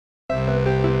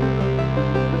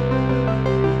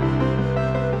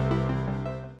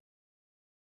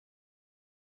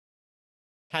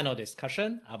panel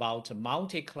discussion about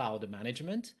multi-cloud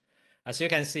management. As you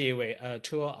can see,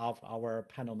 two of our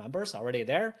panel members already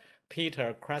there.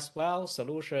 Peter Cresswell,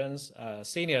 Solutions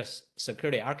Senior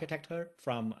Security Architect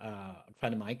from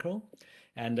Trend Micro,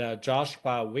 and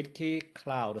Joshua Wittkie,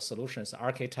 Cloud Solutions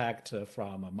Architect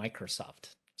from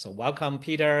Microsoft. So welcome,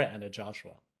 Peter and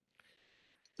Joshua.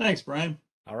 Thanks, Brian.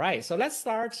 All right, so let's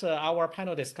start our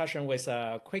panel discussion with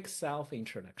a quick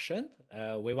self-introduction.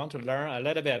 We want to learn a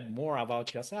little bit more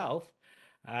about yourself.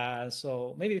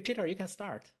 So maybe Peter, you can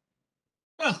start.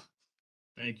 Well,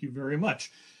 thank you very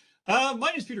much. My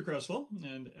name is Peter Cresswell,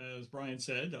 and as Brian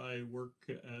said, I work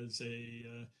as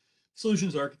a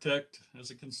solutions architect,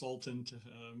 as a consultant,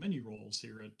 many roles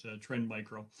here at Trend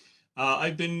Micro.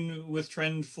 I've been with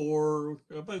Trend for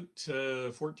about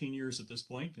 14 years at this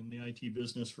point, in the IT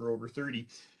business for over 30.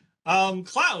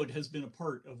 Cloud has been a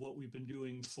part of what we've been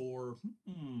doing for,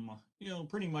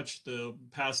 pretty much the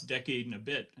past decade and a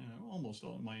bit. Almost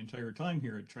all my entire time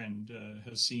here at Trend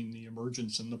has seen the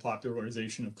emergence and the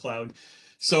popularization of cloud.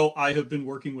 So I have been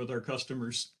working with our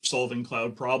customers solving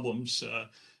cloud problems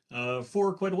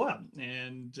for quite a while.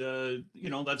 And,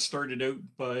 that started out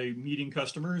by meeting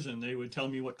customers, and they would tell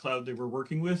me what cloud they were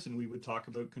working with, and we would talk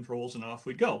about controls, and off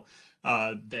we'd go.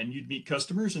 Then you'd meet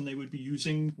customers, and they would be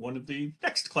using one of the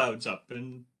next clouds up.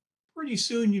 And pretty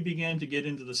soon you began to get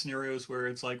into the scenarios where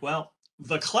it's like, well,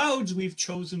 the clouds we've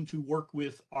chosen to work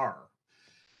with are.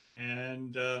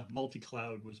 And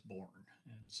multi-cloud was born.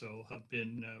 And so I've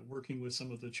been working with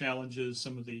some of the challenges,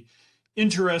 some of the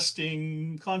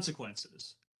interesting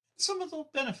consequences, some of the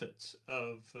benefits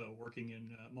of working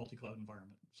in a multi-cloud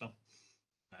environment. So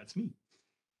that's me.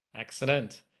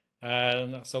 Excellent.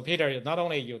 So Peter, not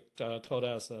only you told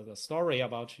us the story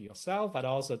about yourself, but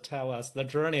also tell us the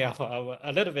journey of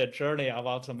a little bit journey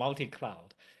about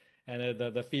multi-cloud and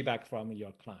the feedback from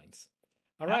your clients.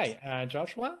 All right,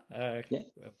 Joshua, Yeah,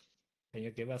 can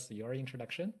you give us your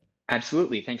introduction?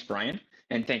 absolutely. Thanks, Brian.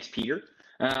 And thanks, Peter.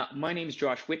 My name is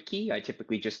Josh Wittkie. I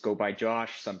typically just go by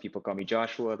Josh. Some people call me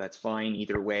Joshua. That's fine.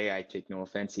 Either way, I take no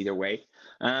offense either way.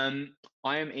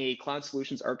 I am a cloud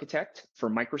solutions architect for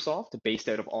Microsoft based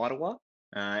out of Ottawa.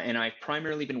 And I've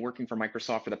primarily been working for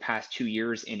Microsoft for the past 2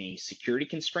 years in a security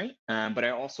constraint, but I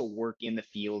also work in the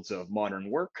fields of modern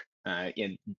work,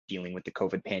 in dealing with the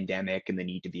COVID pandemic and the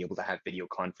need to be able to have video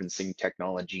conferencing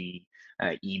technology,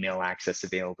 email access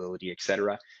availability, et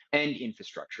cetera, and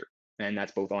infrastructure. And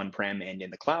that's both on-prem and in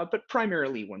the cloud, but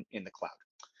primarily when in the cloud.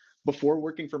 Before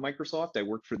working for Microsoft, I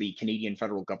worked for the Canadian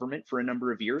federal government for a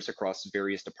number of years across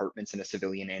various departments in a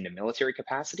civilian and a military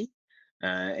capacity.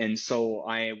 And so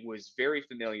I was very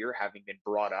familiar, having been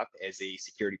brought up as a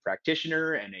security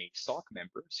practitioner and a SOC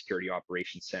member, Security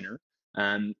Operations Center,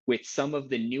 with some of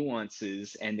the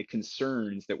nuances and the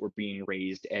concerns that were being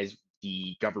raised as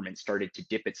the government started to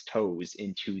dip its toes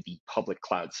into the public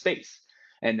cloud space.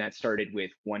 And that started with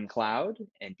one cloud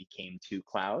and became two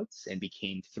clouds and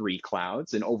became three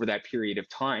clouds. And over that period of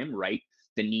time, right,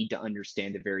 the need to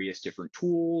understand the various different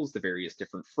tools, the various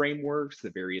different frameworks, the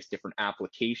various different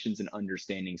applications and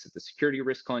understandings of the security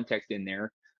risk context in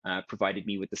there provided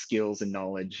me with the skills and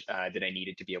knowledge that I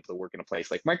needed to be able to work in a place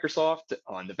like Microsoft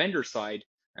on the vendor side,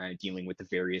 dealing with the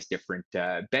various different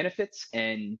benefits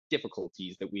and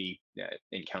difficulties that we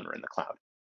encounter in the cloud.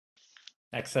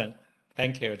 Excellent.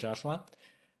 Thank you, Joshua.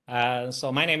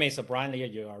 So my name is Bryan Lee.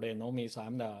 You already know me. So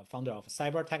I'm the founder of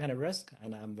Cyber Tech and Risk,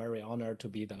 and I'm very honored to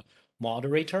be the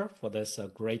moderator for this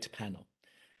great panel.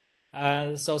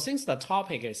 So since the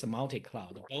topic is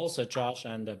multi-cloud, both Josh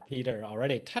and Peter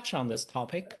already touched on this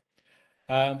topic,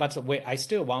 but I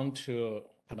still want to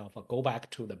kind of go back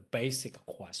to the basic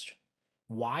question.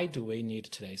 Why do we need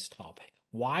today's topic?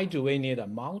 Why do we need a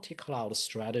multi-cloud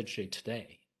strategy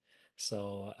today?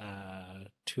 So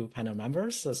two panel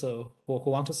members, so who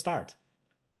want to start?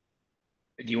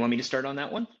 Do you want me to start on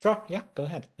that one? Sure, yeah, go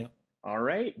ahead. Yeah. All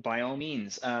right, by all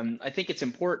means. I think it's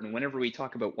important whenever we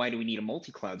talk about why do we need a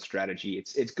multi-cloud strategy,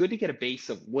 it's good to get a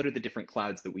base of what are the different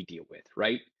clouds that we deal with,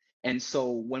 right? And so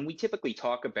when we typically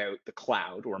talk about the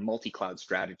cloud or multi-cloud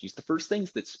strategies, the first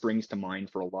things that springs to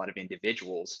mind for a lot of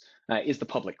individuals is the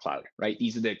public cloud, right?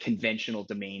 These are the conventional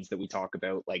domains that we talk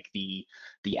about, like the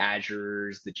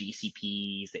Azures, the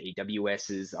GCPs, the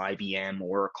AWSs, IBM,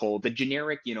 Oracle, the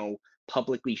generic,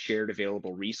 publicly shared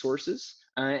available resources.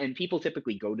 And people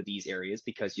typically go to these areas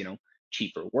because,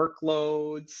 cheaper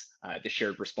workloads, the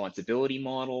shared responsibility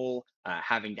model,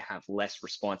 having to have less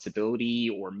responsibility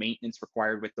or maintenance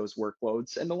required with those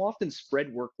workloads. And they'll often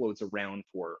spread workloads around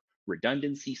for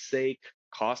redundancy's sake,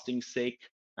 costing's sake,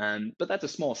 But that's a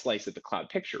small slice of the cloud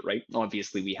picture, right?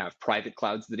 Obviously, we have private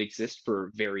clouds that exist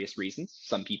for various reasons.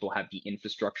 Some people have the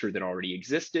infrastructure that already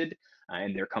existed,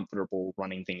 and they're comfortable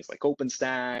running things like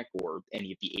OpenStack or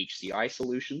any of the HCI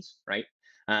solutions, right?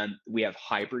 We have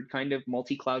hybrid kind of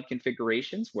multi-cloud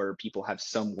configurations where people have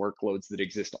some workloads that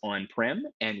exist on-prem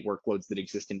and workloads that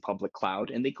exist in public cloud,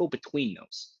 and they go between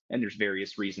those. And there's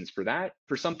various reasons for that.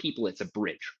 For some people, it's a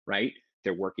bridge, right?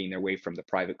 They're working their way from the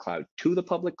private cloud to the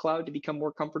public cloud to become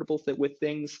more comfortable with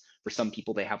things. For some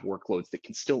people, they have workloads that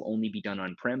can still only be done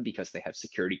on-prem because they have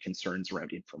security concerns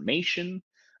around information.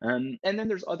 And then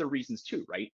there's other reasons too,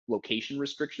 right? Location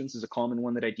restrictions is a common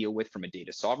one that I deal with from a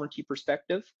data sovereignty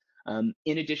perspective.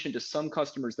 In addition to some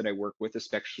customers that I work with,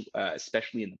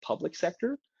 especially in the public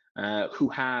sector, who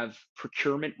have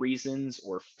procurement reasons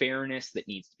or fairness that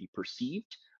needs to be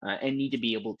perceived, and need to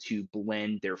be able to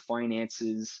blend their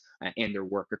finances and their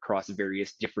work across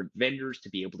various different vendors to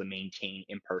be able to maintain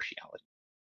impartiality.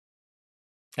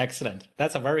 Excellent.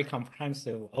 That's a very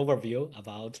comprehensive overview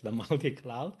about the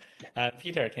multi-cloud.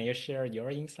 Peter, can you share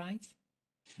your insights?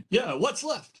 Yeah, what's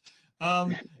left?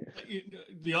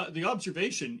 The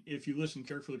observation, if you listen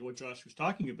carefully to what Josh was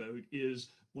talking about, is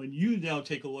when you now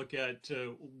take a look at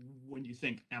when you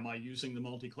think, am I using the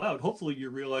multi-cloud? Hopefully you're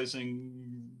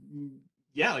realizing,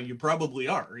 yeah, you probably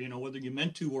are. You know, whether you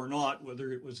meant to or not,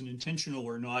 whether it was an intentional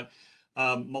or not,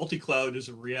 multi-cloud is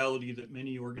a reality that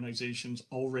many organizations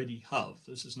already have.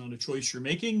 This is not a choice you're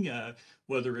making,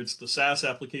 whether it's the SaaS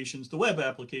applications, the web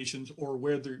applications, or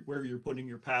where you're putting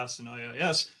your PaaS and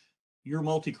IIS. You're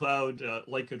multi-cloud,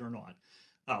 like it or not.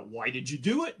 Why did you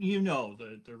do it? You know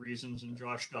the reasons, and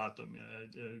Josh got them.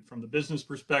 From the business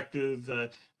perspective,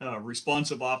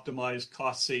 responsive, optimized,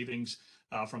 cost savings.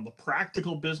 From the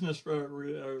practical business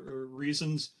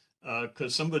reasons,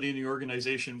 because somebody in the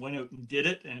organization went out and did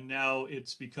it, and now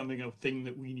it's becoming a thing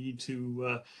that we need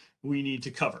to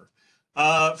cover.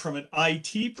 From an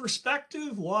IT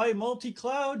perspective, why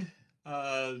multi-cloud?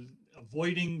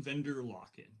 Avoiding vendor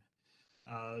lock-in.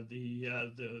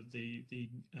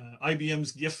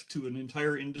 IBM's gift to an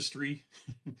entire industry,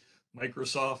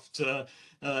 Microsoft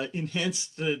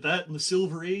enhanced that in the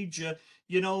Silver Age.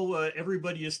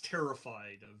 Everybody is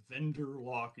terrified of vendor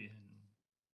lock-in.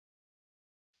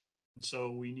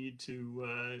 So we need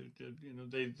to,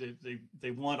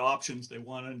 they want options. They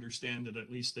want to understand that at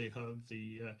least they have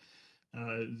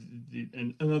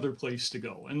another place to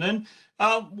go. And then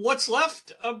what's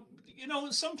left?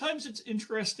 Sometimes it's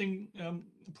interesting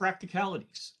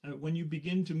practicalities when you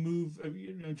begin to move.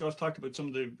 Josh talked about some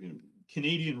of the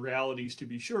Canadian realities, to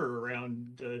be sure,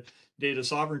 around data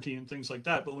sovereignty and things like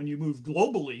that. But when you move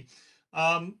globally,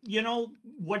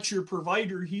 what your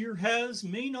provider here has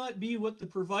may not be what the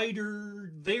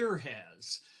provider there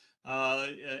has.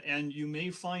 And you may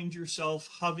find yourself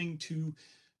having to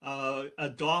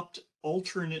adopt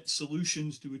alternate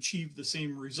solutions to achieve the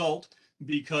same result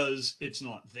because it's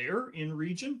not there in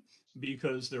region,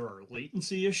 because there are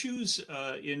latency issues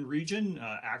in region,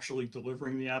 actually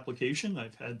delivering the application.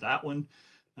 I've had that one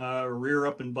rear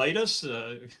up and bite us,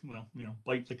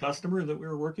 bite the customer that we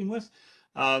were working with.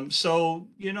 So,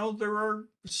 there are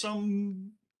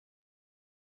some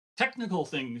technical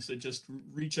things that just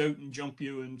reach out and jump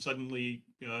you, and suddenly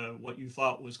what you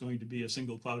thought was going to be a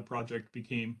single cloud project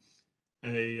became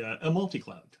a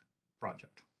multi-cloud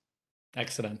project.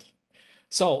 Excellent.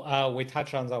 So we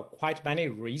touched on quite many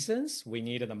reasons we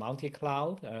need the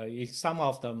multi-cloud. Some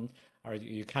of them are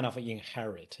you kind of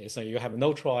inherit. So you have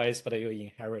no choice, but you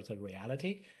inherit the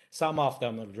reality. Some of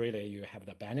them really you have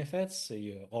the benefits,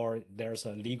 or there's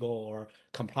a legal or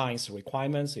compliance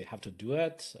requirements, you have to do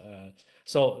it.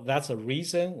 So that's a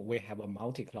reason we have a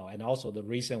multi-cloud, and also the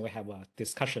reason we have a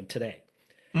discussion today.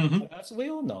 But as we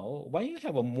all know, when you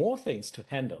have more things to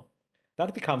handle,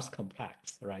 that becomes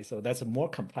complex, right? So that's more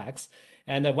complex.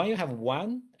 And when you have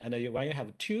one and when you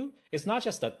have two, it's not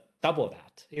just a double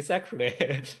that. It's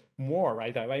actually more,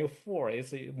 right? When you four,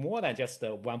 it's more than just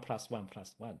 1 + 1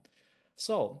 + 1.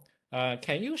 So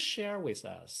can you share with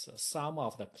us some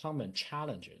of the common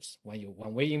challenges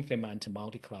when we implement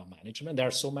multi-cloud management? There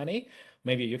are so many.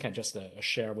 Maybe you can just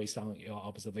share with your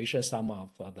observations some of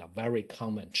the very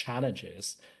common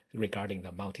challenges regarding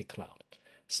the multi-cloud.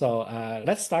 So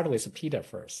let's start with Peter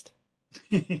first.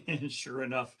 Sure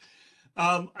enough.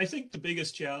 I think the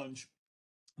biggest challenge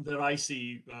that I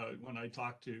see when I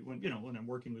talk to, when I'm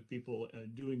working with people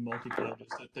doing multi-cloud is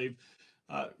that they've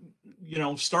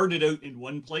started out in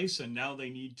one place and now they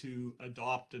need to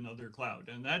adopt another cloud.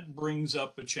 And that brings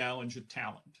up a challenge of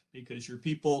talent, because your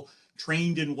people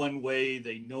trained in one way,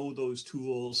 they know those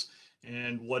tools,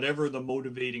 And whatever the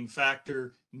motivating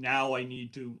factor, now I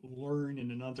need to learn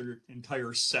in another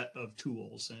entire set of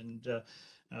tools. And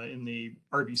in the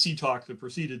RBC talk that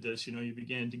preceded this, you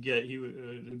began to get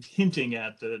hinting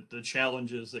at the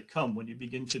challenges that come when you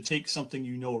begin to take something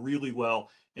you know really well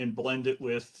and blend it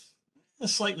with a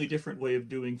slightly different way of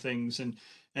doing things and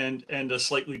a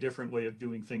slightly different way of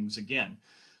doing things again.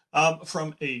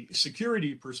 From a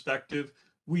security perspective,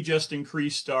 we just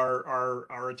increased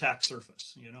our attack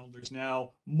surface. There's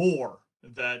now more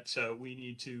that we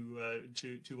need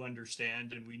to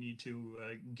understand, and we need to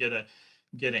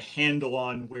get a handle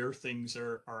on where things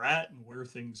are at and where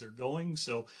things are going.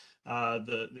 So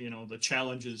the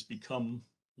challenges become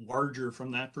larger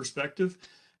from that perspective,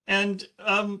 and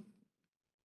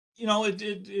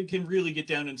it can really get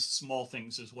down into small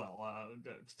things as well.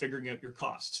 Figuring out your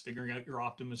costs, figuring out your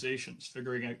optimizations,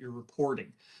 figuring out your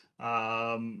reporting,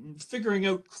 figuring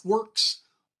out quirks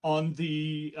on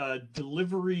the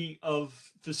delivery of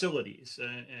facilities.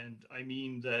 And I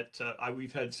mean that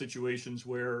we've had situations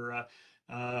where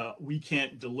we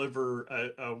can't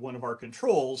deliver one of our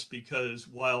controls because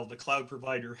while the cloud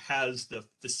provider has the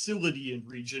facility in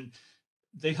region,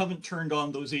 they haven't turned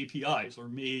on those APIs or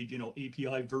made,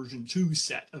 API version 2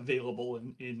 set available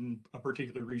in a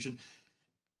particular region.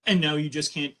 And now you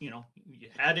just can't, you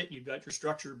had it, you've got your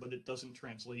structure, but it doesn't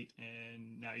translate.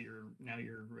 And now you're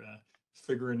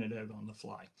figuring it out on the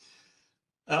fly.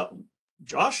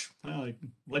 Josh, I'll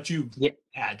let you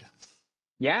add.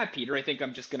 Yeah, Peter, I think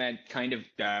I'm just going to kind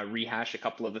of rehash a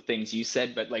couple of the things you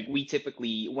said, but like we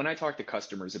typically, when I talk to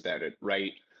customers about it,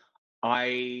 right,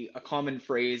 a common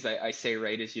phrase I say,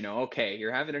 right, is, okay,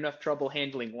 you're having enough trouble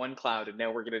handling one cloud and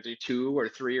now we're going to do 2 or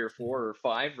 3 or 4 or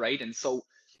 5, right? And so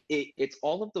it's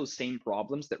all of those same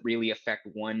problems that really affect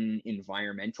one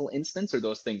environmental instance or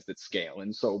those things that scale.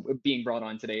 And so being brought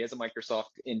on today as a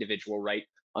Microsoft individual, right,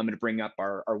 I'm going to bring up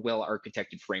our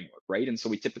well-architected framework, right? And so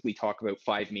we typically talk about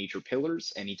 5 major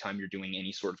pillars anytime you're doing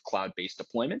any sort of cloud-based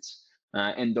deployments.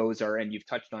 And those are, and you've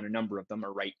touched on a number of them,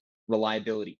 are right,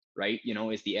 reliability, right?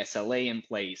 Is the SLA in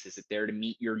place? Is it there to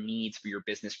meet your needs for your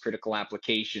business critical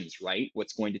applications, right?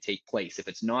 What's going to take place? If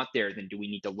it's not there, then do we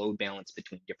need to load balance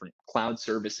between different cloud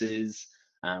services?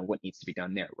 What needs to be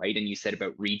done there, right? And you said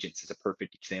about regions is a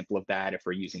perfect example of that. If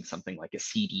we're using something like a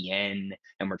CDN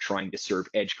and we're trying to serve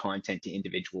edge content to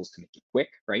individuals to make it quick,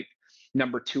 right?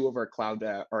 Number 2 of our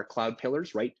cloud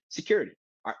pillars, right? Security.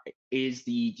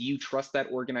 Do you trust that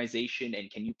organization, and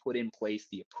can you put in place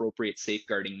the appropriate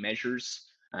safeguarding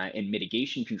measures and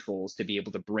mitigation controls to be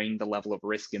able to bring the level of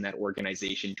risk in that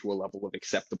organization to a level of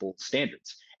acceptable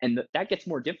standards? And that gets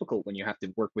more difficult when you have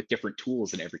to work with different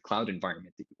tools in every cloud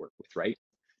environment that you work with, right?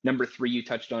 Number 3, you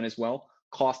touched on as well,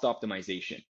 cost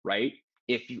optimization, right?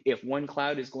 If one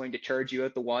cloud is going to charge you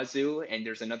out the wazoo and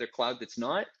there's another cloud that's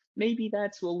not, maybe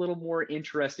that's a little more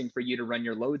interesting for you to run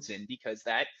your loads in, because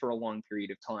that for a long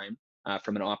period of time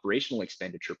from an operational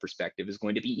expenditure perspective is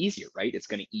going to be easier, right? It's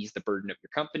going to ease the burden of your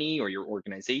company or your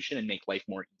organization and make life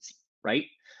more easy, right?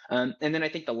 And then I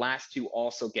think the last 2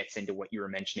 also gets into what you were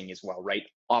mentioning as well, right?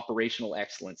 Operational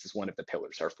excellence is one of the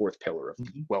pillars, our 4th pillar of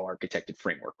the well-architected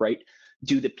framework, right?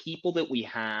 Do the people that we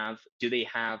have, do they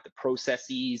have the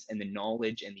processes and the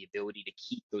knowledge and the ability to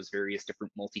keep those various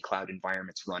different multi-cloud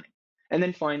environments running? And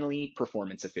then finally,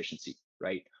 performance efficiency,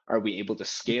 right? Are we able to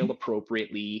scale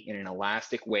appropriately in an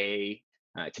elastic way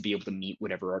to be able to meet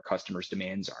whatever our customers'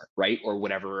 demands are, right? Or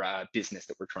whatever business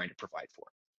that we're trying to provide for.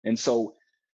 And so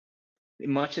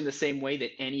much in the same way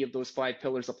that any of those 5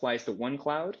 pillars applies to one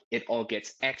cloud, it all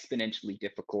gets exponentially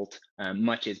difficult,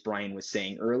 much as Bryan was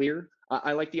saying earlier.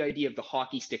 I like the idea of the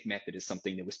hockey stick method as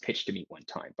something that was pitched to me one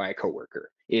time by a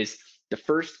coworker, is the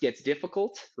first gets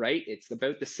difficult, right? It's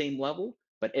about the same level,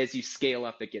 but as you scale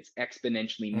up, it gets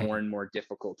exponentially more and more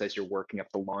difficult as you're working up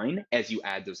the line, as you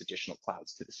add those additional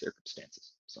clouds to the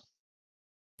circumstances. So.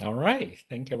 All right.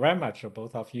 Thank you very much,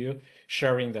 both of you,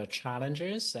 sharing the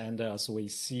challenges. And as we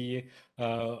see,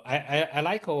 I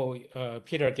like how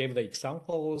Peter gave the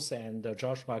examples and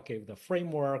Joshua gave the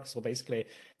framework. So basically,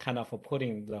 kind of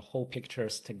putting the whole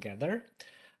pictures together.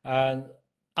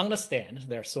 Understand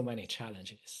there are so many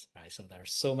challenges, right? So there are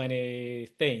so many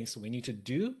things we need to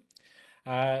do.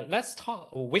 Let's talk.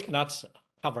 We cannot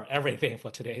cover everything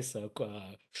for today's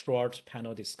short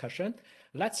panel discussion.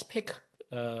 Let's pick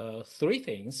 3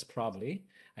 things probably.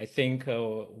 I think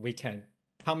we can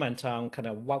comment on kind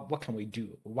of what can we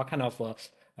do, what kind of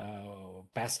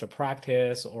best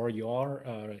practice or your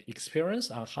experience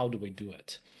on how do we do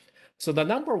it. So the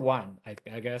number 1,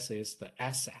 I guess, is the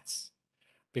assets,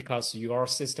 because your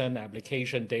system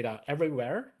application data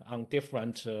everywhere on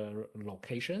different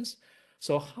locations.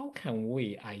 So how can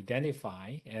we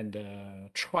identify and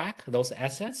track those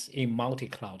assets in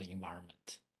multi-cloud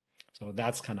environment? So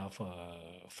that's kind of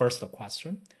first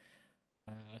question.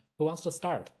 Who wants to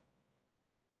start?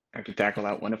 I could tackle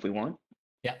that one if we want.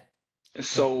 Yeah.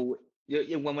 So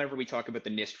whenever we talk about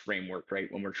the NIST framework,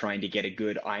 right, when we're trying to get a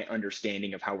good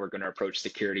understanding of how we're going to approach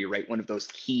security, right, one of those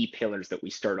key pillars that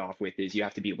we start off with is you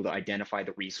have to be able to identify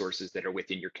the resources that are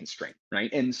within your constraint,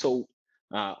 right? And so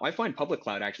I find public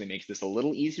cloud actually makes this a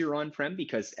little easier on-prem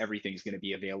because everything's going to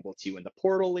be available to you in the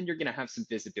portal and you're going to have some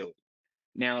visibility.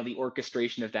 Now, the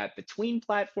orchestration of that between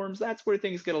platforms, that's where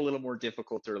things get a little more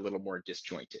difficult or a little more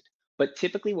disjointed. But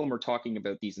typically, when we're talking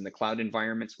about these in the cloud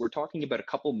environments, we're talking about a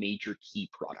couple major key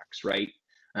products, right?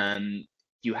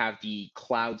 You have the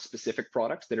cloud-specific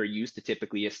products that are used to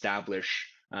typically establish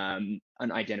an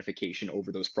identification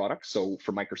over those products. So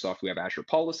for Microsoft, we have Azure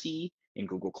Policy. In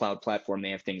Google Cloud Platform, they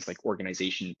have things like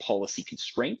organization policy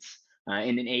constraints.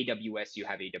 And in AWS, you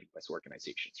have AWS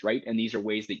organizations, right? And these are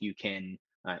ways that you can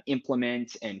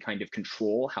implement and kind of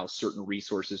control how certain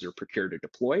resources are procured or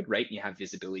deployed, right? And you have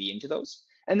visibility into those.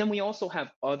 And then we also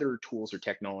have other tools or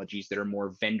technologies that are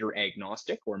more vendor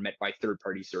agnostic or met by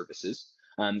third-party services,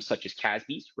 such as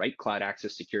CASBs, right? Cloud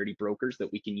access security brokers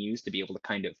that we can use to be able to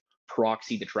kind of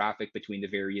proxy the traffic between the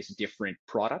various different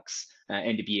products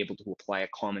and to be able to apply a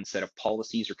common set of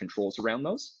policies or controls around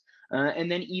those. And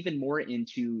then even more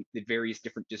into the various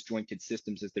different disjointed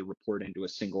systems as they report into a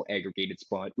single aggregated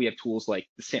spot. We have tools like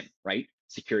the SIM, right?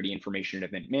 Security information and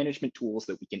event management tools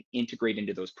that we can integrate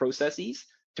into those processes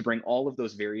to bring all of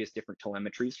those various different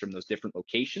telemetries from those different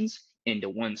locations into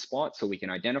one spot so we can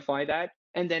identify that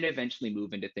and then eventually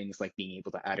move into things like being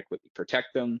able to adequately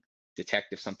protect them,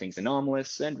 detect if something's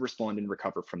anomalous, and respond and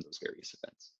recover from those various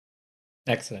events.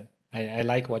 Excellent. I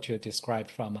like what you described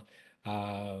from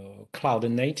cloud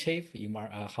native,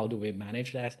 how do we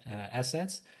manage that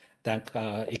assets, then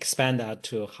expand that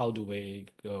to how do we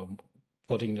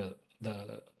put in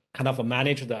the kind of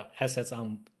manage the assets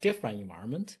on different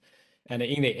environment. And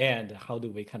in the end, how do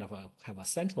we kind of have a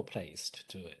central place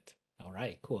to do it? All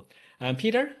right, cool.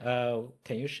 Peter,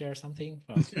 can you share something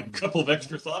from a couple of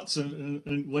extra thoughts and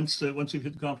once we've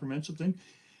hit the comprehensive thing?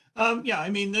 Yeah, I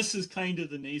mean, this is kind of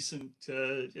the nascent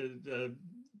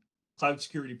cloud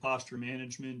security posture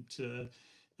management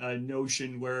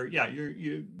notion where, yeah,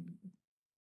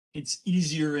 it's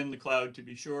easier in the cloud to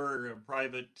be sure.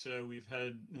 Private, we've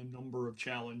had a number of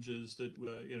challenges that,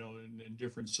 and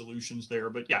different solutions there.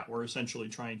 But yeah, we're essentially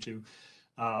trying to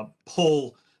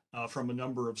pull from a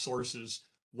number of sources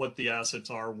what the assets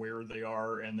are, where they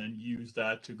are, and then use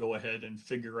that to go ahead and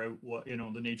figure out what,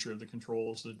 the nature of the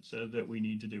controls that we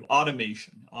need to do.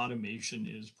 Automation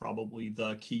is probably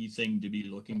the key thing to be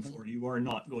looking for. You are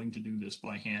not going to do this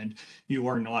by hand. You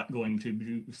are not going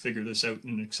to figure this out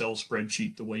in an Excel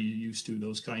spreadsheet the way you used to,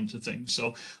 those kinds of things.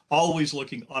 So always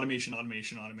looking automation.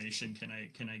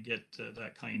 Can I get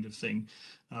that kind of thing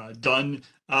done?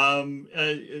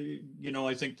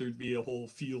 I think there'd be a whole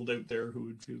field out there who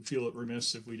would feel it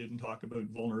remiss if we didn't talk about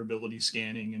vulnerability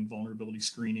scanning and vulnerability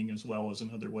screening as well as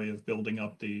another way of building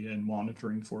up and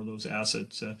monitoring for those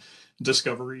assets,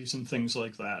 discoveries and things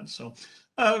like that. So,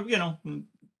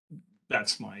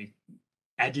 that's my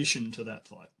addition to that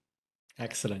thought.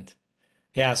 Excellent.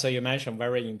 Yeah, so you mentioned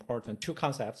very important two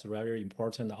concepts, very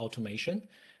important automation,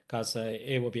 because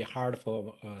it will be hard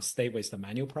for stay with the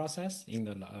manual process in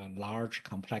the large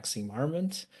complex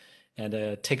environment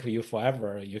and take you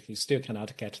forever. You still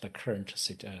cannot get the current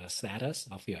status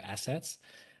of your assets.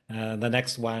 The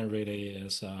next one really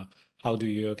is how do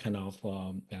you kind of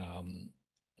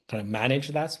manage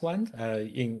that one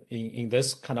in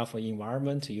this kind of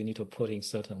environment? You need to put in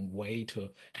certain way to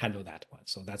handle that one.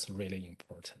 So that's really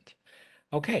important.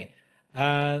 Okay,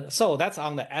 so that's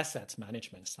on the asset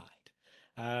management side.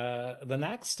 The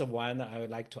next one I would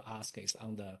like to ask is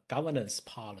on the governance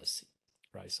policy,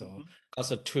 right? So,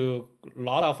 because to a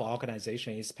lot of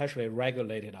organizations, especially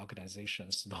regulated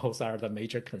organizations, those are the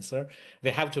major concern.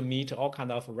 They have to meet all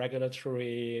kind of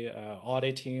regulatory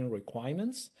auditing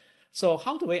requirements. So,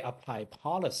 how do we apply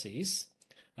policies?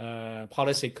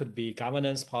 Policy could be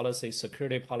governance policy,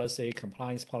 security policy,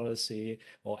 compliance policy,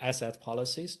 or asset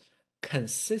policies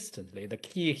consistently. The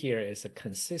key here is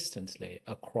consistently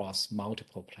across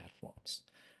multiple platforms.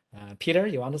 Peter,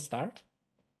 you want to start?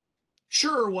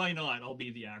 Sure, why not? I'll be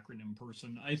the acronym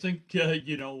person. I think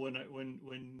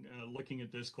when looking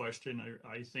at this question,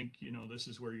 I think this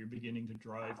is where you're beginning to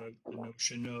drive out the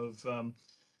notion of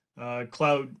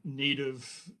cloud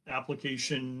native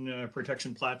application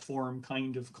protection platform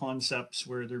kind of concepts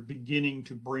where they're beginning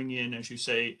to bring in, as you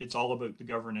say, it's all about the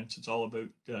governance. It's all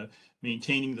about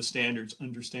maintaining the standards,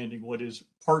 understanding what is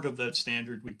part of that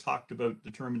standard. We talked about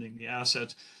determining the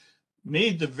assets,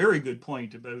 made the very good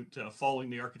point about following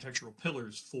the architectural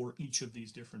pillars for each of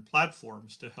these different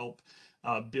platforms to help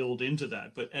build into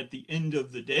that. But at the end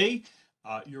of the day,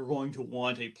 you're going to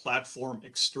want a platform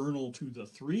external to the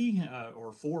 3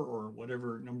 or 4 or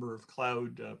whatever number of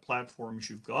cloud platforms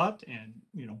you've got, and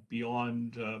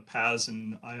beyond PaaS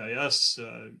and IIS,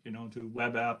 to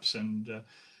web apps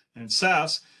and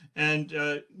SaaS, and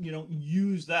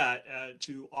use that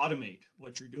to automate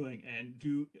what you're doing and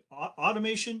do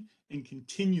automation and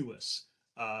continuous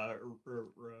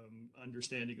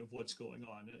understanding of what's going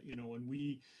on. When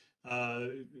we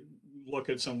look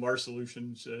at some of our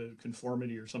solutions,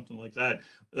 conformity or something like that,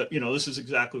 this is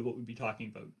exactly what we'd be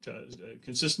talking about.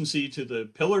 Consistency to the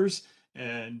pillars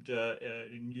and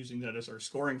using that as our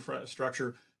scoring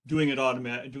structure, doing it in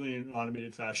an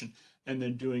automated fashion, and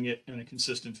then doing it in a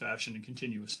consistent fashion and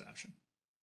continuous fashion.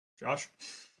 Josh?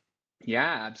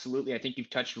 Yeah, absolutely. I think you've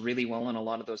touched really well on a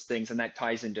lot of those things, and that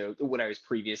ties into what I was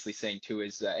previously saying too.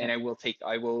 Is and I will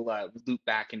loop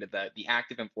back into the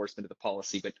active enforcement of the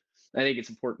policy, but I think it's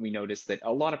important we notice that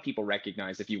a lot of people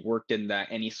recognize if you worked in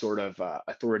any sort of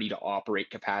authority to operate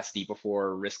capacity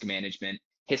before risk management,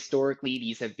 historically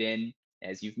these have been,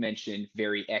 as you've mentioned,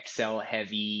 very Excel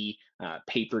heavy,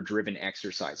 paper driven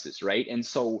exercises, right? And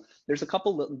so there's a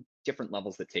couple different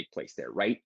levels that take place there,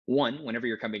 right? One, whenever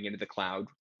you're coming into the cloud,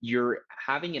 you're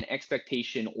having an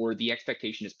expectation, or the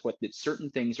expectation is put that certain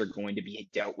things are going to be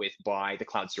dealt with by the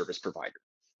cloud service provider.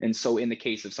 And so in the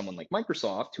case of someone like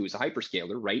Microsoft, who is a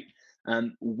hyperscaler, right,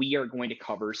 we are going to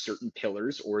cover certain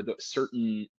pillars or the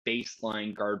certain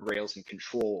baseline guardrails and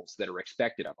controls that are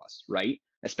expected of us, right?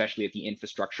 Especially at the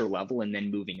infrastructure level, and then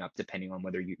moving up depending on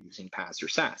whether you're using PaaS or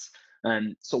SaaS.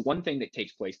 So one thing that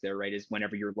takes place there, right, is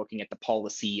whenever you're looking at the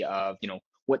policy of,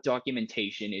 what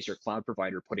documentation is your cloud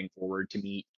provider putting forward to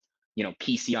meet,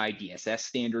 PCI DSS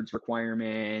standards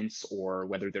requirements, or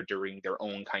whether they're doing their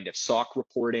own kind of SOC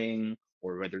reporting,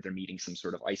 or whether they're meeting some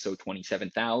sort of ISO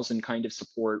 27000 kind of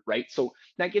support, right? So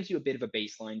that gives you a bit of a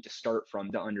baseline to start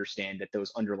from, to understand that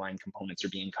those underlying components are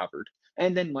being covered.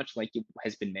 And then, much like it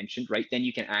has been mentioned, right, then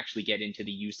you can actually get into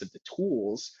the use of the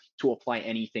tools to apply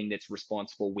anything that's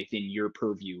responsible within your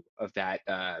purview of that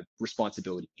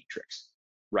responsibility matrix,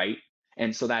 right?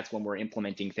 And so that's when we're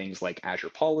implementing things like Azure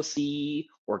policy,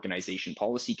 organization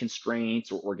policy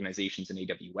constraints, or organizations in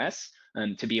AWS,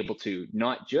 to be able to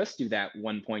not just do that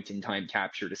one point in time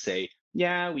capture to say,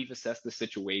 yeah, we've assessed the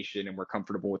situation and we're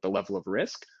comfortable with the level of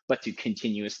risk, but to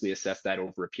continuously assess that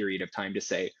over a period of time to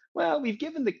say, well, we've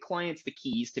given the clients the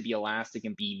keys to be elastic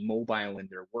and be mobile in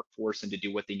their workforce and to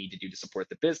do what they need to do to support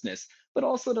the business, but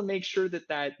also to make sure that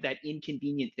that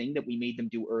inconvenient thing that we made them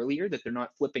do earlier, that they're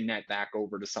not flipping that back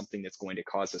over to something that's going to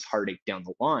cause us heartache down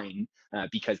the line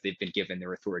because they've been given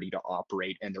their authority to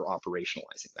operate and they're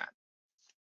operationalizing that.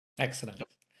 Excellent.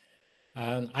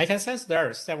 I can sense there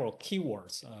are several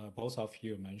keywords both of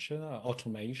you mentioned: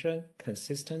 automation,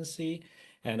 consistency,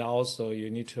 and also you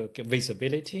need to get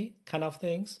visibility kind of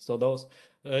things. So those,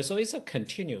 so it's a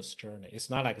continuous journey. It's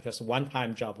not like just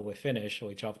one-time job we finish,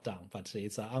 we job done, but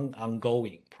it's an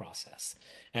ongoing process,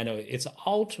 and it's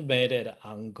automated,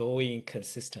 ongoing,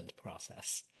 consistent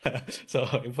process. So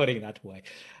putting it that way.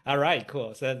 All right,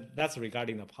 cool. So that's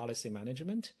regarding the policy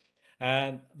management.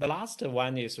 And the last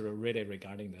one is really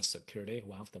regarding the security,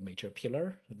 one of the major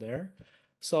pillar there.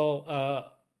 So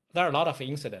there are a lot of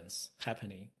incidents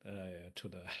happening to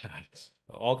the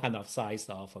all kind of size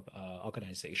of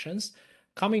organizations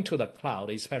coming to the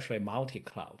cloud, especially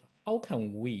multi-cloud. How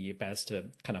can we best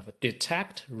kind of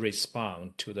detect,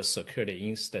 respond to the security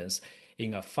instance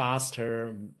in a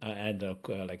faster and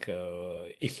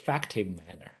effective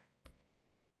manner?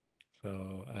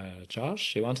 So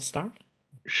Josh, you want to start?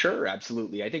 Sure,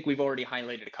 absolutely. I think we've already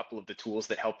highlighted a couple of the tools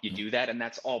that help you do that, and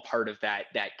that's all part of that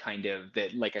kind of,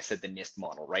 that, like I said, the NIST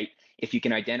model, right? If you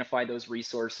can identify those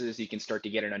resources, you can start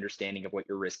to get an understanding of what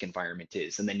your risk environment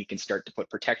is, and then you can start to put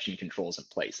protection controls in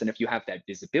place. And if you have that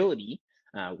visibility,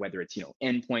 whether it's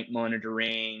endpoint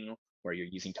monitoring, or you're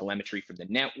using telemetry from the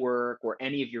network, or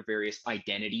any of your various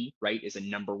identity, right, is a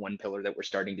 #1 pillar that we're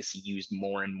starting to see used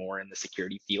more and more in the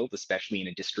security field, especially in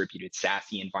a distributed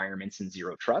SASE environments and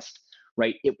zero trust.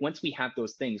 Right. Once we have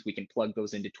those things, we can plug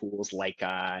those into tools like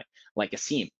a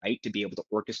SIEM, right, to be able to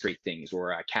orchestrate things,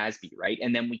 or a CASB, right,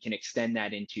 and then we can extend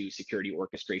that into security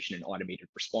orchestration and automated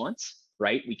response,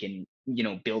 right? We can,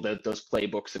 build out those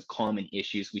playbooks of common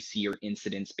issues we see or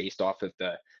incidents based off of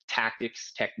the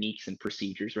tactics, techniques, and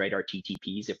procedures, right? Our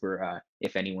TTPs,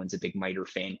 if anyone's a big MITRE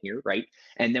fan here, right?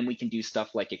 And then we can do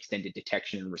stuff like extended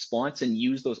detection and response and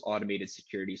use those automated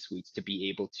security suites to be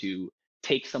able to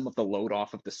take some of the load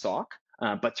off of the SOC,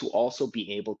 but to also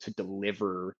be able to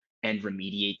deliver and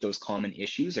remediate those common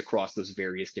issues across those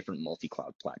various different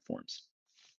multi-cloud platforms.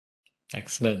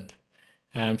 Excellent.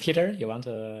 Peter, you want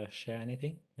to share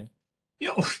anything? Yeah.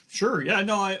 Yeah, sure. Yeah,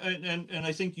 no, and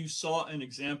I think you saw an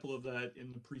example of that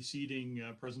in the preceding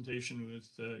presentation with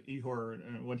Ihor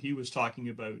and what he was talking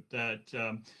about. That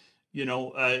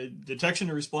detection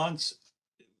and response,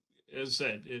 as I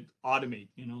said, it automate.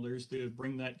 There's the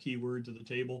bring that keyword to the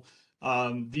table.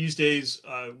 These days,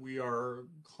 we are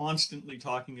constantly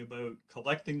talking about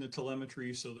collecting the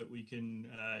telemetry so that we can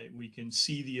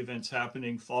see the events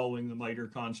happening following the MITRE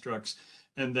constructs,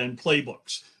 and then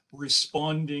playbooks,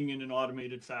 responding in an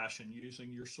automated fashion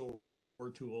using your SOAR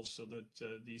tools so that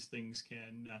these things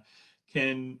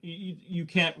you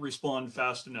can't respond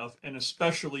fast enough, and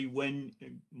especially when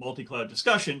multi-cloud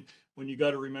discussion, when you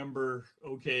got to remember,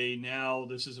 okay, now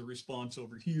this is a response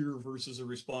over here versus a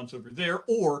response over there,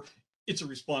 or it's a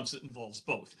response that involves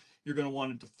both. You're going to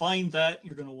want to define that.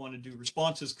 You're going to want to do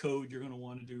response as code. You're going to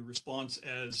want to do response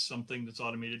as something that's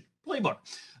automated playbook.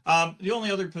 The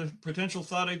only other potential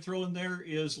thought I'd throw in there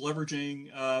is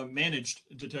leveraging managed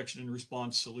detection and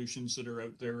response solutions that are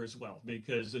out there as well,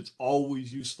 because it's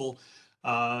always useful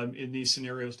in these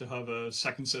scenarios to have a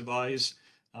second set of eyes,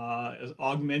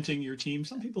 augmenting your team.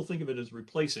 Some people think of it as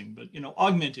replacing, but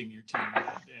augmenting your team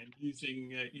and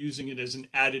using it as an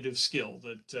additive skill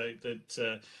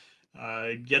that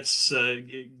gets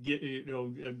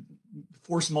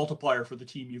force multiplier for the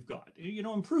team you've got.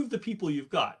 Improve the people you've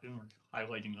got. And we're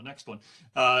highlighting the next one.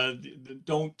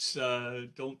 Don't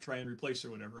try and replace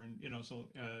or whatever. And so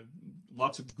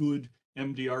lots of good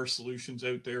MDR solutions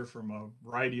out there from a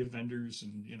variety of vendors,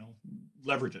 and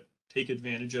leverage it. Take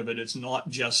advantage of it. It's not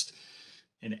just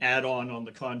an add-on on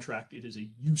the contract. It is a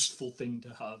useful thing to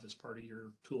have as part of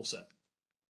your tool set.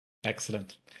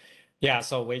 Excellent. Yeah,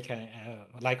 so we can,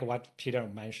 like what Peter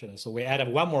mentioned, so we added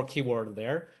one more keyword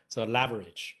there, so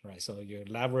leverage, right? So you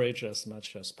leverage as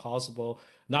much as possible,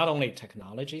 not only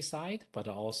technology side, but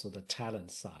also the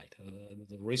talent side,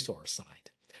 the resource side.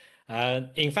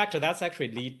 In fact, that's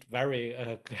actually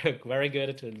very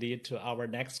good to lead to our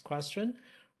next question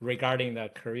regarding the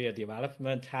career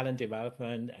development, talent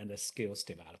development, and the skills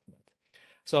development.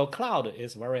 So cloud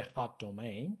is a very hot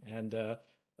domain, and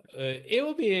it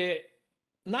will be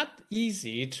not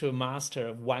easy to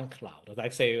master one cloud,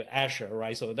 like say Azure,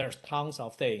 right? So there's tons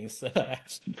of things. So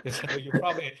you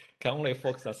probably can only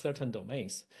focus on certain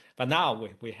domains. But now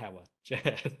we have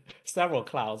several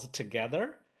clouds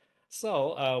together.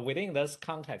 So within this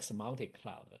context,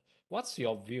 multi-cloud, what's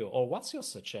your view or what's your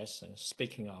suggestion,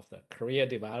 speaking of the career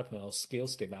development or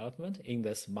skills development in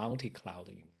this multi-cloud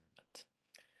environment?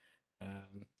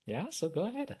 Yeah, so go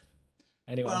ahead.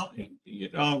 Anyone? Well,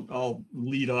 I'll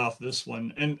lead off this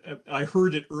one. And I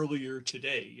heard it earlier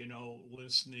today,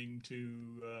 listening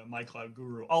to My Cloud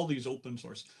Guru, all these open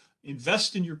source.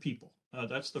 Invest in your people.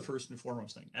 That's the first and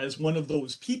foremost thing. As one of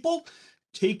those people,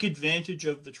 take advantage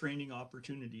of the training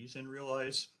opportunities and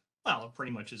realize, well, it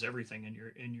pretty much is everything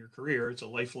in your career. It's a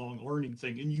lifelong learning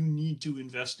thing, and you need to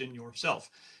invest in yourself.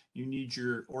 You need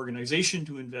your organization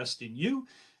to invest in you.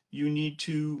 You need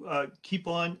to keep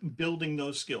on building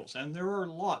those skills. And there are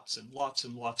lots and lots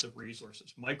and lots of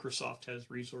resources. Microsoft has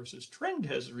resources. Trend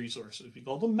has resources. We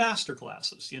call them master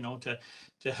classes,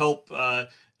 to help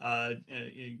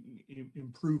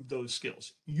improve those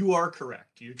skills. You are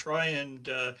correct. You try and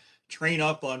train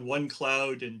up on one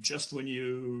cloud, and just when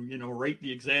you write the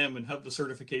exam and have the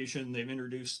certification, they've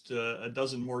introduced a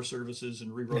dozen more services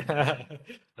and rewrote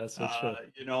it. That's so true.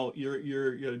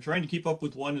 You're trying to keep up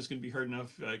with one is going to be hard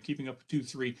enough. Keeping up with 2,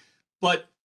 3, but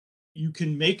you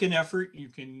can make an effort. You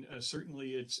can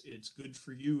certainly. It's good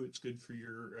for you. It's good for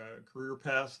your career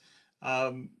path.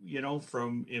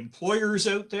 From employers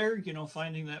out there,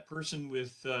 finding that person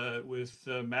with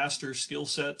master skill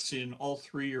sets in all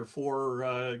 3 or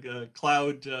 4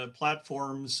 cloud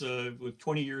platforms with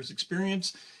 20 years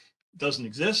experience doesn't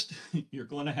exist. You're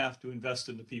going to have to invest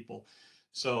in the people.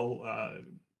 So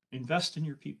invest in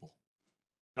your people.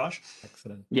 Josh?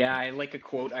 Excellent. Yeah, I like a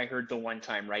quote I heard the one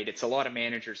time, right? It's a lot of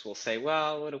managers will say,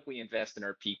 well, what if we invest in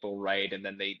our people, right? And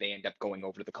then they end up going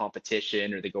over to the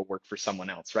competition or they go work for someone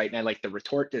else, right? And I like the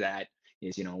retort to that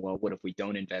is, well, what if we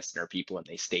don't invest in our people and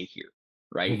they stay here,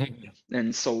 right?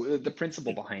 And so the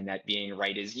principle behind that being,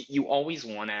 right, is you always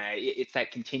want to, it's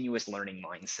that continuous learning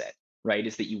mindset, right?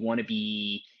 Is that you want to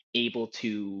be able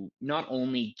to not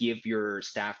only give your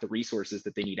staff the resources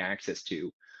that they need access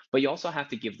to, but you also have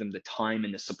to give them the time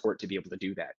and the support to be able to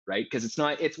do that, right? Because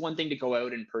it's one thing to go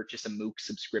out and purchase a MOOC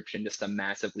subscription to some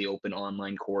massively open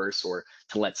online course, or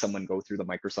to let someone go through the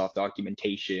Microsoft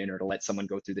documentation, or to let someone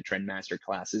go through the Trendmaster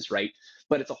classes, right?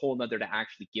 But it's a whole nother to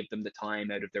actually give them the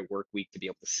time out of their work week to be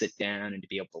able to sit down and to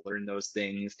be able to learn those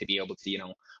things, to be able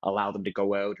to, allow them to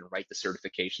go out and write the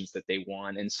certifications that they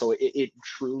want. And so it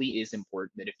truly is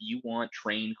important that if you want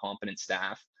trained, competent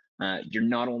staff, you're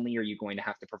not only are you going to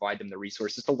have to provide them the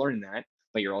resources to learn that,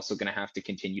 but you're also going to have to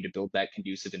continue to build that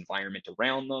conducive environment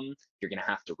around them. You're going to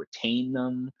have to retain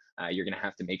them. You're going to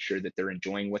have to make sure that they're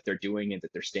enjoying what they're doing and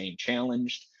that they're staying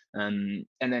challenged. And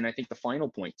then I think the final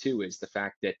point too is the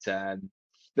fact that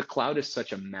the cloud is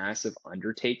such a massive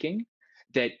undertaking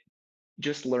that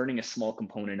just learning a small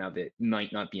component of it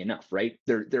might not be enough, right?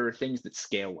 There are things that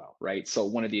scale well, right? So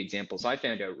one of the examples I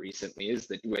found out recently is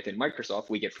that within Microsoft,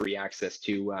 we get free access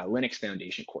to Linux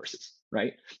Foundation courses,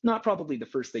 right? Not probably the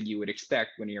first thing you would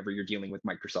expect whenever you're dealing with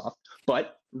Microsoft,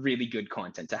 but really good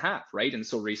content to have, right? And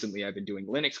so recently I've been doing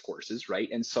Linux courses, right?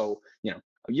 And so,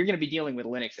 you're going to be dealing with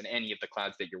Linux in any of the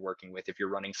clouds that you're working with if you're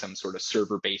running some sort of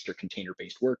server-based or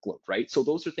container-based workload, right? So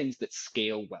those are things that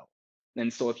scale well.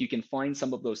 And so if you can find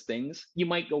some of those things, you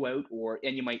might go out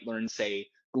and you might learn, say,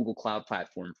 Google Cloud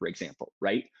Platform, for example,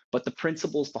 right? But the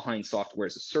principles behind software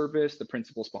as a service, the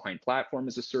principles behind platform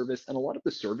as a service, and a lot of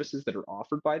the services that are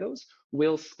offered by those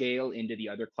will scale into the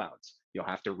other clouds. You'll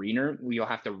have to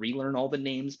relearn all the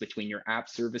names between your app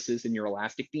services and your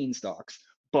Elastic Beanstalks,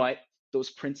 but those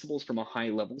principles from a high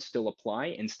level still apply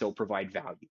and still provide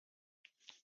value.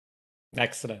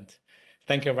 Excellent.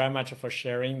 Thank you very much for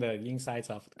sharing the insights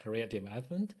of career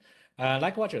development.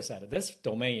 Like what you said, this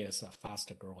domain is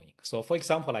fast growing. So for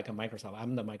example, like Microsoft,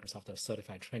 I'm the Microsoft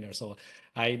certified trainer. So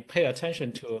I pay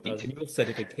attention to the new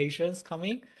certifications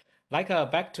coming. Like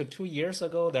back to 2 years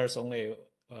ago, there's only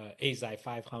ASI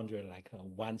 500, like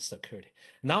one security.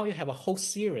 Now you have a whole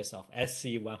series of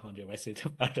SC 100, SC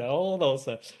 200, all those,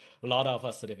 a lot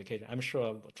of certification. I'm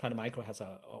sure Trend Micro has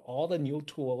all the new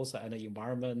tools and the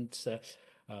environment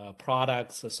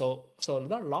products. So a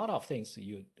lot of things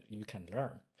you can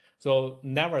learn. So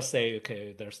never say,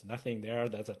 okay, there's nothing there.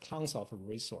 There's a tons of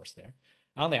resource there.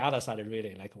 On the other side,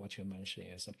 really, like what you mentioned,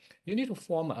 is you need to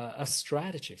form a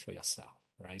strategy for yourself,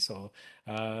 right? So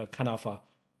kind of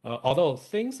although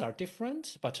things are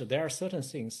different, but there are certain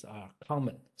things are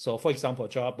common. So for example,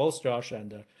 both Josh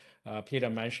and Peter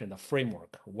mentioned the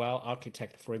framework,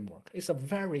 well-architected framework. It's a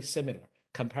very similar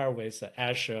compared with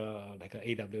Azure, like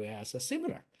AWS,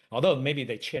 similar. Although maybe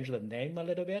they changed the name a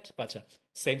little bit, but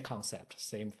same concept,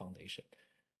 same foundation.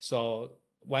 So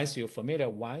once you're familiar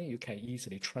with one, you can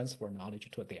easily transfer knowledge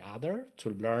to the other to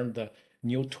learn the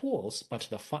new tools, but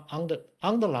the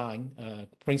underlying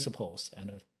principles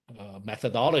and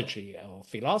methodology or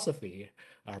philosophy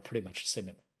are pretty much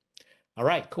similar. All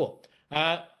right, cool.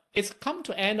 It's come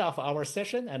to end of our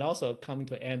session and also coming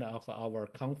to end of our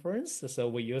conference. So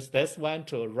we use this one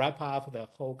to wrap up the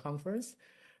whole conference.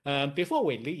 Before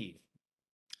we leave,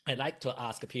 I'd like to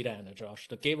ask Peter and Josh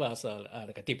to give us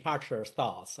like a departure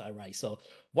thoughts. All right. So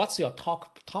what's your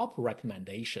top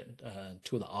recommendation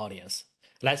to the audience?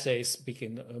 Let's say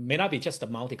speaking, may not be just a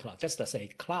multi-cloud, just to say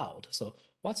cloud. So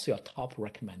what's your top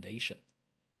recommendation?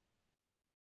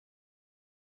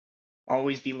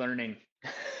 Always be learning.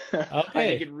 I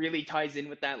think it really ties in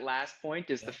with that last point,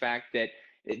 is the fact that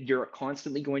you're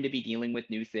constantly going to be dealing with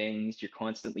new things. You're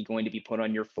constantly going to be put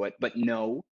on your foot, but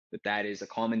know that that is a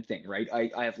common thing, right?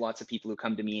 I have lots of people who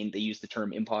come to me and they use the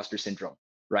term imposter syndrome,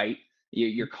 right?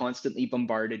 You're constantly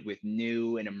bombarded with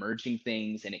new and emerging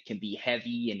things, and it can be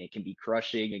heavy and it can be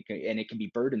crushing and it can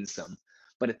be burdensome.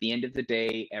 But at the end of the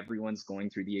day, everyone's going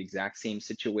through the exact same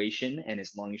situation. And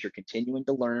as long as you're continuing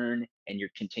to learn and you're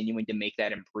continuing to make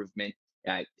that improvement,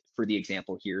 for the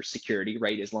example here, security,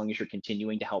 right? As long as you're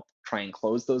continuing to help try and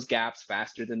close those gaps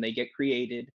faster than they get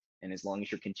created, and as long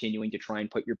as you're continuing to try and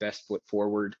put your best foot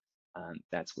forward,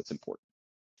 that's what's important.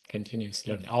 Continuous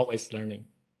learning, always learning.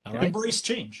 All right. Embrace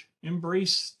change.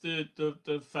 Embrace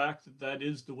the fact that that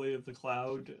is the way of the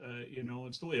cloud.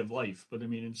 It's the way of life, but I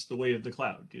mean, it's the way of the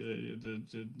cloud.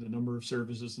 The number of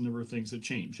services, the number of things that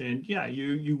change, and yeah,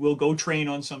 you will go train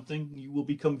on something. You will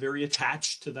become very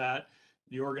attached to that.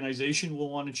 The organization will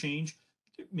want to change.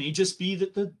 It may just be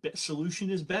that the solution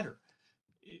is better.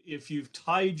 If you've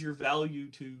tied your value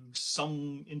to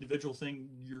some individual thing,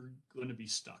 you're going to be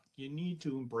stuck. You need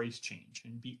to embrace change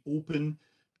and be open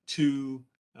to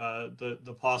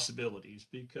the possibilities,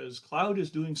 because cloud is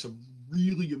doing some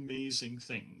really amazing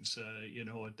things,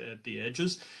 at the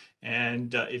edges.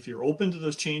 And if you're open to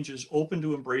those changes, open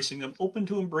to embracing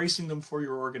them for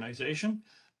your organization,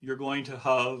 you're going to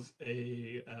have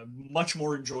a much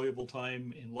more enjoyable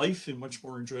time in life and much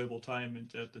more enjoyable time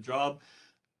at the job.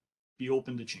 Be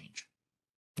open to change.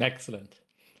 Excellent.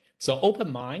 So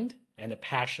open mind and a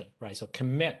passion, right? So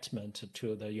commitment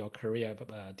to your career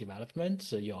development,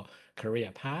 so your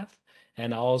career path,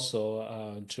 and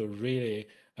also to really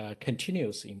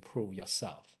continuously improve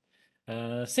yourself.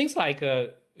 Things like,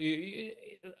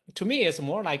 to me, it's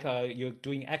more like you're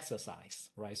doing exercise,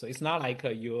 right? So it's not like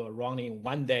you're running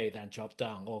one day, then drop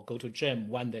down, or go to gym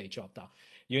one day, drop down.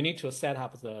 You need to set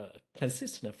up the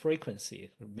consistent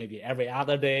frequency. Maybe every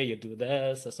other day you do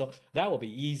this. So that will be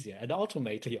easier and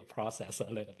automate your process a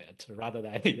little bit rather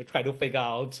than you try to figure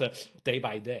out day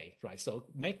by day, right? So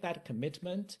make that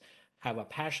commitment, have a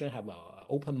passion, have an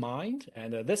open mind.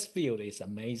 And this field is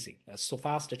amazing, so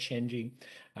fast changing,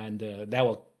 and that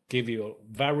will give you a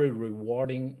very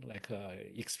rewarding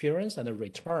experience and a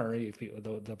return if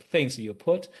the things you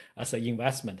put as an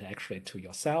investment actually to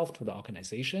yourself, to the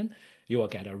organization, you will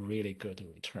get a really good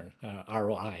return,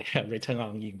 ROI, return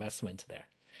on investment there.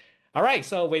 All right,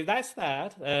 so with that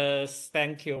said,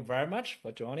 thank you very much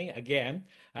for joining again.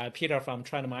 Peter from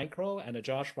Trend Micro and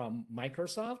Josh from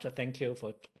Microsoft, thank you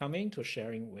for coming to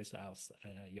sharing with us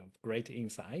your great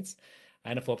insights.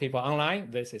 And for people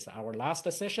online, this is our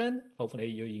last session. Hopefully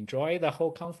you enjoy the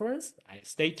whole conference.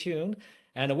 Stay tuned,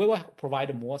 and we will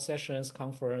provide more sessions,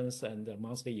 conference, and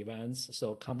monthly events.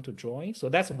 So come to join. So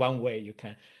that's one way you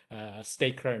can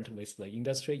stay current with the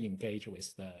industry, engage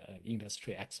with the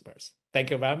industry experts.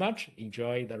 Thank you very much.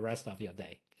 Enjoy the rest of your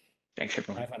day. Thanks,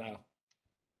 everyone. Bye for now.